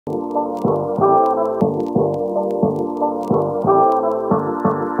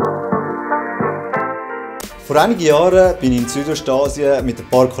Vor einigen Jahren war ich in Südostasien mit ein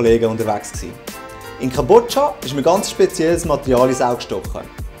paar Kollegen unterwegs. In Kambodscha ist mir ein ganz spezielles Material ins Auge gestochen.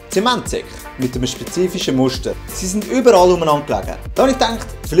 Zementsäcke mit einem spezifischen Muster. Sie sind überall umeinander gelegen. Da habe ich gedacht,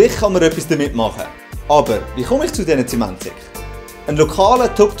 vielleicht kann man etwas damit machen. Aber wie komme ich zu diesen Zementsäcken? Ein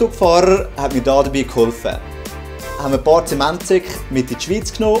lokaler Tuk-Tuk-Fahrer hat mir dabei geholfen. Wir haben ein paar Zementsäcke mit in die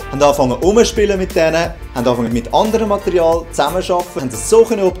Schweiz genommen, haben angefangen umzuspielen mit denen, haben angefangen mit anderem Material zusammenzuarbeiten, haben es so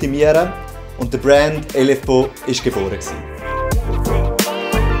optimieren und der Brand Elephbo ist geboren.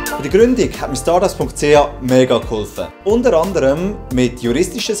 Bei der Gründung hat mir Startups.ch mega geholfen. Unter anderem mit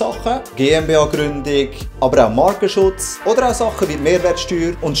juristischen Sachen, GmbH-Gründung, aber auch Markenschutz oder auch Sachen wie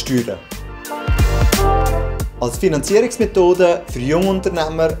Mehrwertsteuer und Steuern. Als Finanzierungsmethode für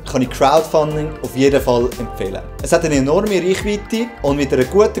Jungunternehmer kann ich Crowdfunding auf jeden Fall empfehlen. Es hat eine enorme Reichweite und mit einer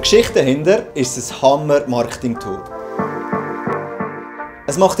guten Geschichte dahinter ist es ein Hammer-Marketing-Tool.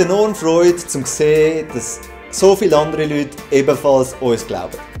 Es macht enorm Freude, zu sehen, dass so viele andere Leute ebenfalls uns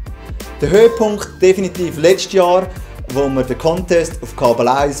glauben. Der Höhepunkt definitiv letztes Jahr, wo wir den Contest auf Kabel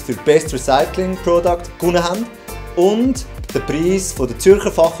 1 für Best Recycling Product gewonnen haben und den Preis von der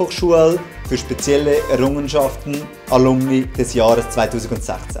Zürcher Fachhochschule für spezielle Errungenschaften Alumni des Jahres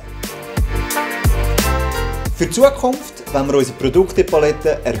 2016. Für die Zukunft wollen wir unsere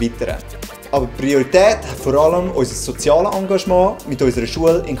Produktepalette erweitern. Aber Priorität hat vor allem unser soziales Engagement mit unserer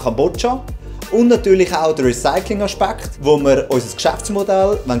Schule in Kambodscha und natürlich auch der Recycling-Aspekt, wo wir unser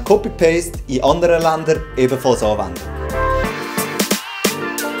Geschäftsmodell Copy-Paste in anderen Ländern ebenfalls anwenden.